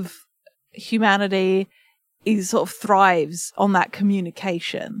lot of humanity sort of thrives on that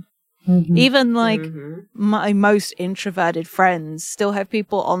communication. Even like my most introverted friends still have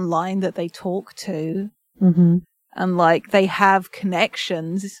people online that they talk to. and like they have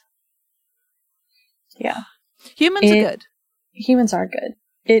connections. Yeah. Humans are good. Humans are good.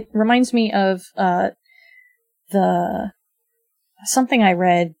 It reminds me of something I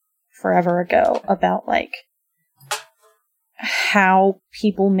read forever ago about like how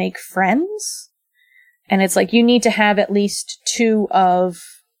people make friends. And it's like you need to have at least two of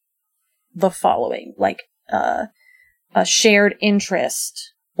the following, like a shared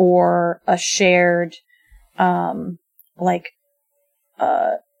interest or a shared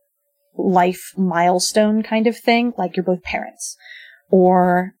life milestone kind of thing, like you're both parents,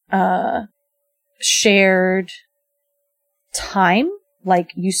 or shared time, like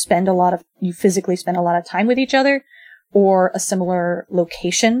you physically spend a lot of time with each other, or a similar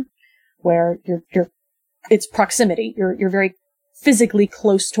location where it's proximity. You're very physically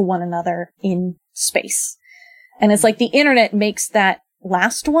close to one another in space. And it's like the internet makes that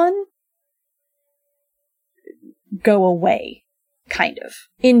last one go away, kind of,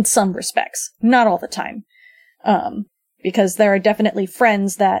 in some respects. Not all the time. Because there are definitely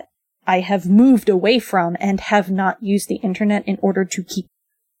friends that I have moved away from and have not used the internet in order to keep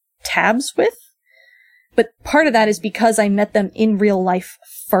tabs with. But part of that is because I met them in real life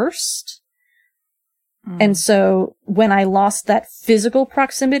first. And so when I lost that physical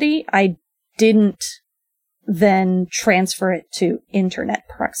proximity, I didn't then transfer it to internet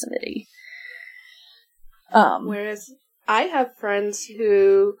proximity. Whereas I have friends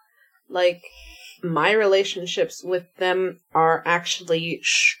who, like, my relationships with them are actually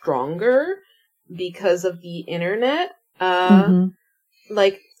stronger because of the internet.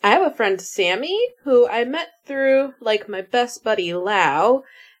 Like, I have a friend, Sammy, who I met through, like, my best buddy, Lau,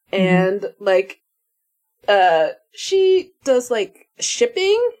 and, like, she does, like,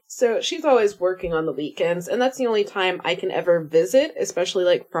 shipping, so she's always working on the weekends, and that's the only time I can ever visit, especially,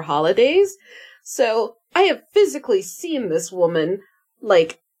 like, for holidays. So, I have physically seen this woman,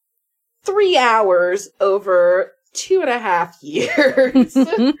 like, 3 hours over 2.5 years.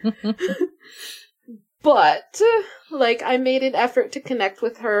 But, like, I made an effort to connect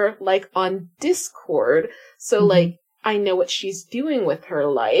with her, like, on Discord, so, like, I know what she's doing with her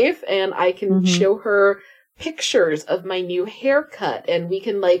life, and I can show her pictures of my new haircut, and we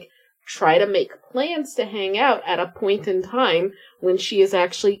can, like, try to make plans to hang out at a point in time when she is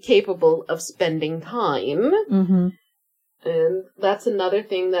actually capable of spending time. And that's another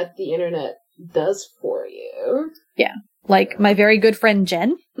thing that the internet does for you. Yeah. Like my very good friend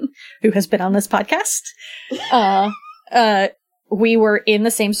Jen, who has been on this podcast. We were in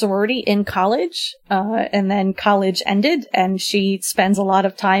the same sorority in college, and then college ended, and she spends a lot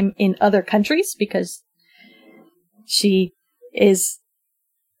of time in other countries because she is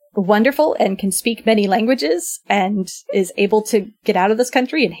wonderful and can speak many languages and is able to get out of this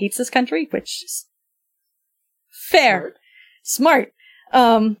country and hates this country, which is fair. Smart.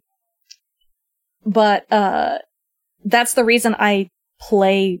 But that's the reason I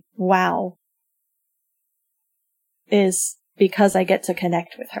play WoW, is because I get to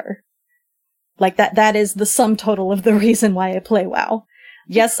connect with her. Like that is the sum total of the reason why I play WoW.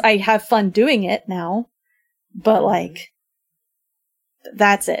 Yes, I have fun doing it now, but like,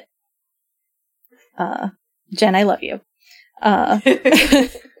 that's it. Jen, I love you.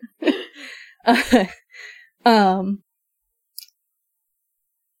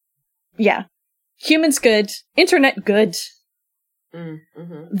 Yeah. Humans good. Internet good.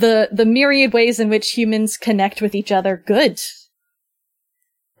 The myriad ways in which humans connect with each other good.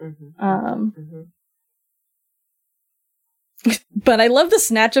 But I love the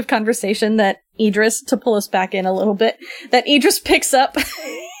snatch of conversation that Idris, to pull us back in a little bit, that Idris picks up.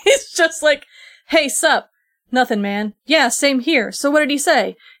 It's just like, hey, sup? Nothing, man. Yeah, same here. So what did he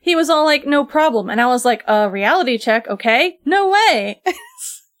say? He was all like, no problem. And I was like, reality check, okay? No way.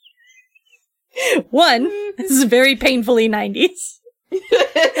 One, this is very painfully 90s.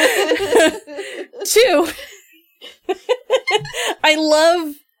 Two, I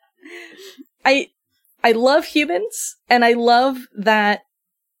love humans, and I love that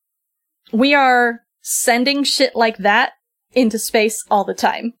we are sending shit like that into space all the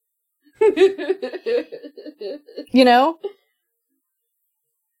time. You know?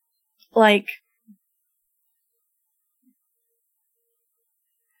 Like,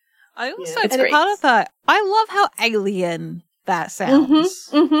 I also, part of that, I love how alien that sounds.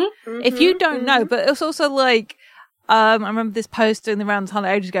 If you don't know, but it's also like, I remember this post in the rounds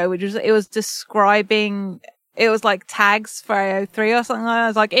 100 ages ago, which was, it was describing, it was like tags for AO3 or something like that. I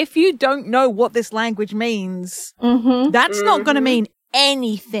was like, if you don't know what this language means, that's not going to mean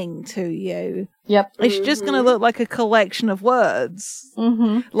anything to you. Yep. It's just going to look like a collection of words.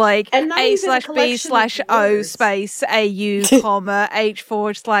 Like A/B/O space AU, comma,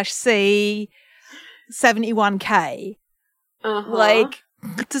 H/C 71K. Like,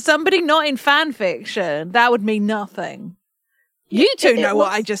 to somebody not in fan fiction, that would mean nothing. You two know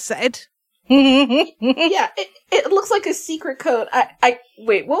what I just said. Yeah, it looks like a secret code.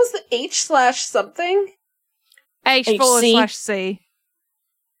 Wait, what was the H/something? H/C.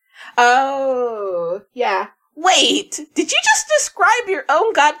 Oh, yeah. Wait, did you just describe your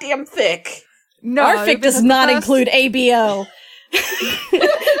own goddamn fic? No, our fic does not include ABO.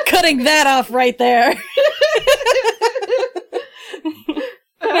 Cutting that off right there.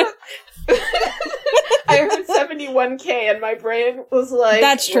 I heard 71K and my brain was like,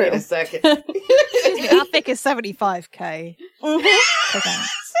 that's true. Wait a second. Our fic is 75K. Okay.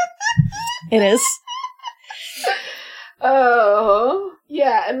 It is. Oh,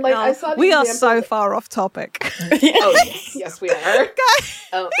 yeah, and like I saw. We are so far off topic. Oh yes, we are.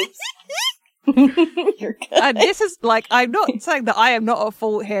 Oh, oops. You're good. And this is like, I'm not saying that I am not at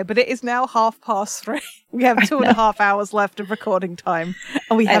fault here, but it is now 3:30. We have 2.5 hours left of recording time,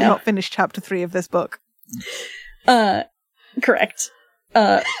 and we have not finished chapter 3 of this book. Correct.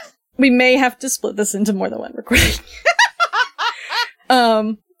 We may have to split this into more than one recording.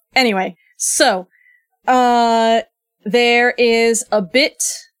 Anyway, so, there is a bit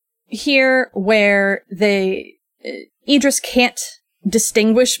here where Idris can't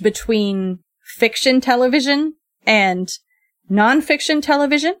distinguish between fiction television and non-fiction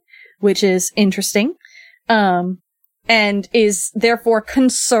television, which is interesting, and is therefore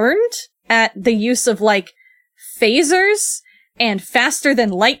concerned at the use of, like, phasers and faster than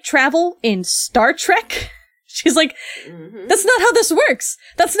light travel in Star Trek. She's like, that's not how this works.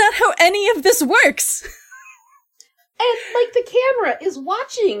 That's not how any of this works. And, like, the camera is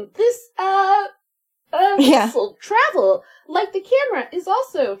watching this, vessel travel. Like, the camera is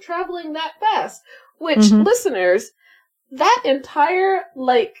also traveling that fast. Which, listeners, that entire,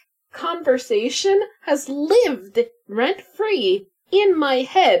 like, conversation has lived rent-free in my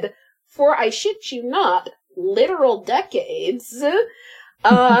head for, I shit you not, literal decades.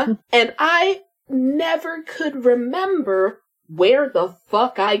 And I never could remember where the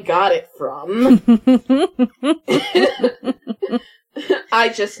fuck I got it from. I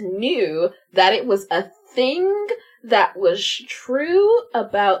just knew that it was a thing that was true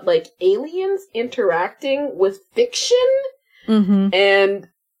about, like, aliens interacting with fiction. And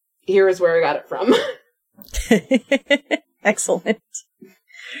here is where I got it from. Excellent.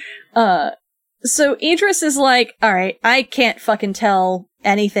 So Idris is like, alright, I can't fucking tell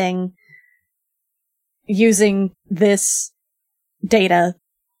anything using this data.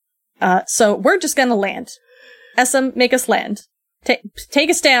 So we're just gonna land. Essam, make us land. Take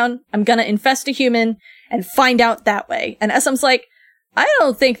us down. I'm gonna infest a human and find out that way. And Essam's like, I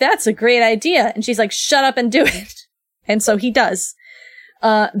don't think that's a great idea. And she's like, shut up and do it. And so he does.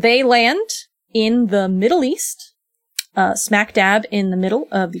 They land in the Middle East, smack dab in the middle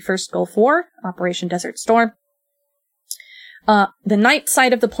of the First Gulf War, Operation Desert Storm. The night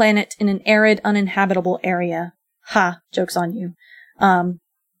side of the planet in an arid, uninhabitable area. Ha, joke's on you.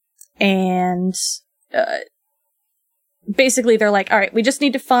 And basically they're like, all right, we just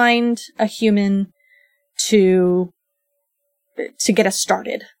need to find a human to get us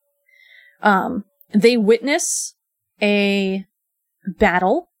started. They witness a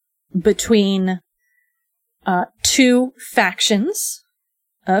battle between two factions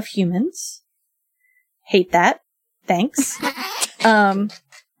of humans. Hate that. Thanks. Said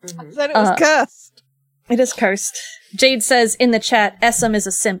it was cursed. It is cursed. Jade says in the chat, Essam is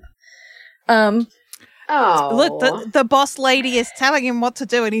a simp. Oh. Look, the boss lady is telling him what to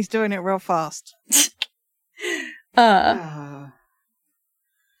do and he's doing it real fast. And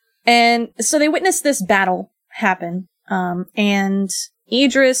so they witness this battle happen, and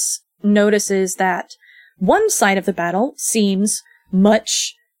Idris notices that one side of the battle seems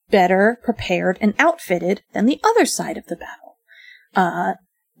much better prepared and outfitted than the other side of the battle.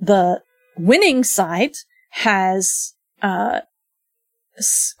 The winning side has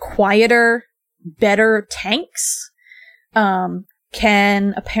quieter, better tanks,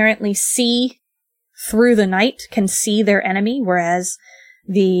 can apparently see through the night, can see their enemy, whereas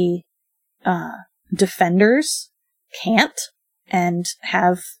the defenders can't and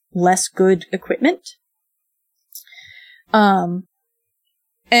have less good equipment.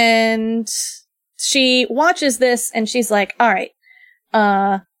 And she watches this and she's like, all right,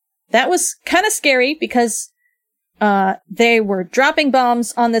 that was kind of scary because they were dropping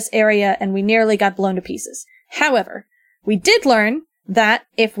bombs on this area and we nearly got blown to pieces. However, we did learn that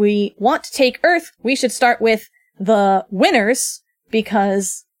if we want to take Earth, we should start with the winners,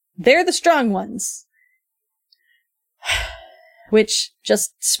 because they're the strong ones. Which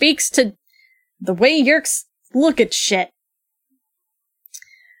just speaks to the way Yeerks look at shit.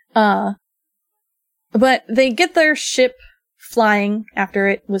 But they get their ship flying after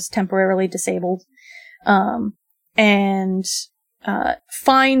it was temporarily disabled, and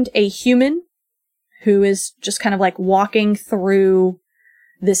find a human who is just kind of like walking through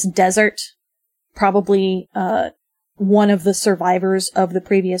this desert, probably one of the survivors of the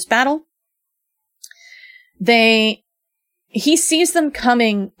previous battle. He sees them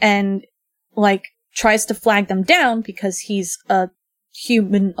coming and like tries to flag them down because he's a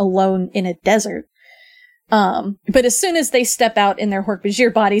human alone in a desert. But as soon as they step out in their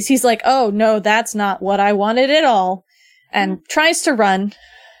Hork-Bajir bodies, he's like, oh no, that's not what I wanted at all, and tries to run,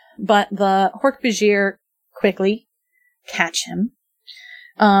 but the Hork-Bajir quickly catch him.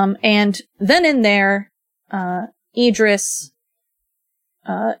 And then in there, Idris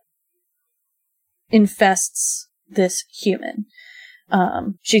infests this human.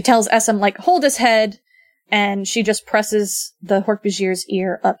 She tells Essam, like, hold his head, and she just presses the Hork-Bajir's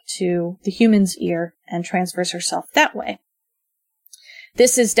ear up to the human's ear and transfers herself that way.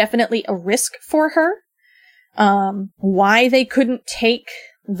 This is definitely a risk for her. Why they couldn't take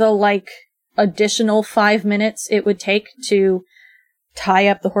the, like, additional 5 minutes it would take to tie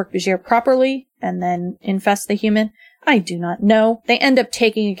up the Hork-Bajir properly and then infest the human, I do not know. They end up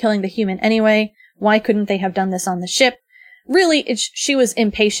taking and killing the human anyway. Why couldn't they have done this on the ship? Really, she was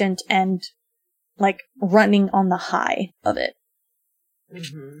impatient and, like, running on the high of it.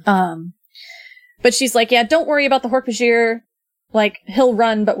 Mm-hmm. But she's like, yeah, don't worry about the Hork-Bajir. Like, he'll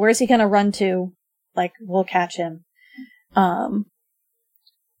run, but where's he gonna run to? Like, we'll catch him. But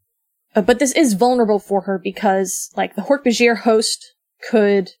this is vulnerable for her because, like, the Hork-Bajir host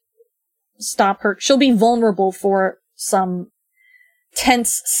could stop her. She'll be vulnerable for some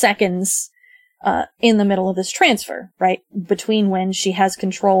tense seconds in the middle of this transfer, right? Between when she has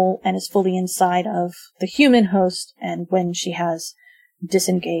control and is fully inside of the human host and when she has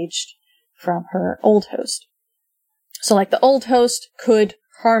disengaged from her old host. So, like, the old host could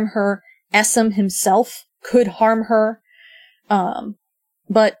harm her. Essam himself could harm her.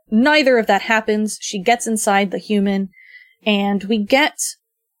 But neither of that happens. She gets inside the human, and we get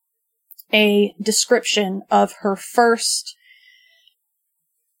a description of her first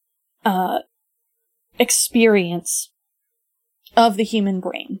experience of the human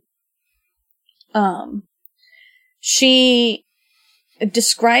brain. She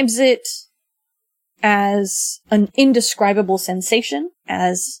describes it as an indescribable sensation,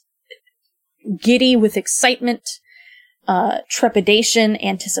 as giddy with excitement, trepidation,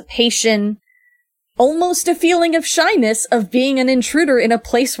 anticipation, almost a feeling of shyness of being an intruder in a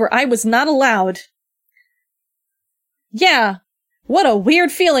place where I was not allowed. Yeah, what a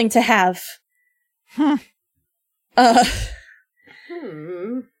weird feeling to have.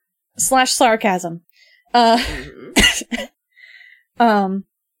 Slash sarcasm.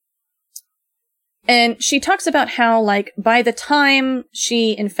 And she talks about how, like, by the time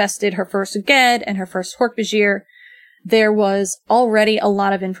she infested her first Ged and her first Hork-Bajir, there was already a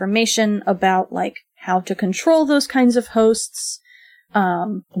lot of information about, like, how to control those kinds of hosts,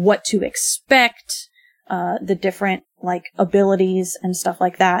 what to expect, the different, like, abilities and stuff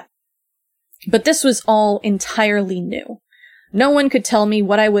like that. But this was all entirely new. No one could tell me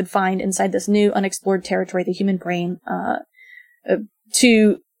what I would find inside this new unexplored territory, the human brain.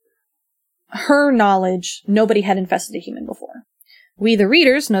 To her knowledge, nobody had infested a human before. We, the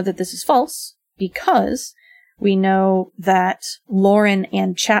readers, know that this is false because we know that Lauren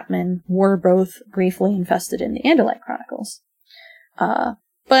and Chapman were both briefly infested in the Andalite Chronicles.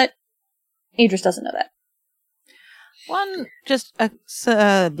 But Idris doesn't know that. One, just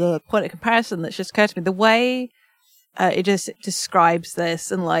the point of comparison that's just occurred to me, the way it just describes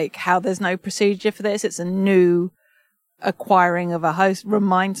this and, like, how there's no procedure for this, it's a new acquiring of a host,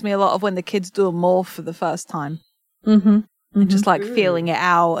 reminds me a lot of when the kids do a morph for the first time. And just, like, feeling it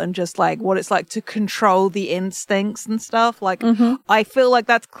out and just, like, what it's like to control the instincts and stuff. Like, I feel like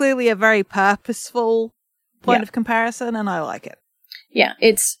that's clearly a very purposeful point of comparison, and I like it. Yeah,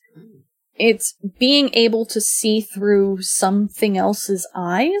 it's being able to see through something else's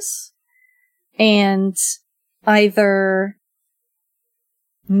eyes and either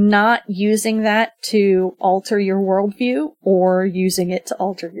not using that to alter your worldview or using it to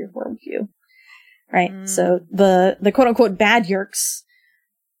alter your worldview. Right? So the quote-unquote bad Yeerks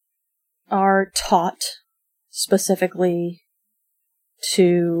are taught specifically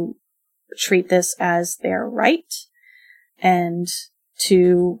to treat this as their right and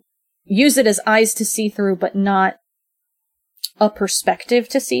to use it as eyes to see through, but not a perspective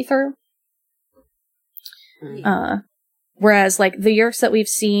to see through. Whereas, like, the Yeerks that we've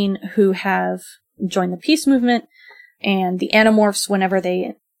seen who have joined the peace movement, and the Animorphs, whenever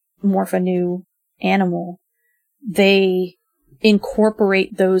they morph a new animal, they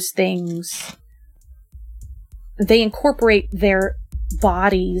incorporate those things. They incorporate their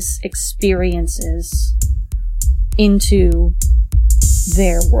body's experiences into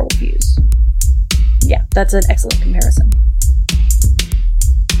their worldviews. Yeah, that's an excellent comparison.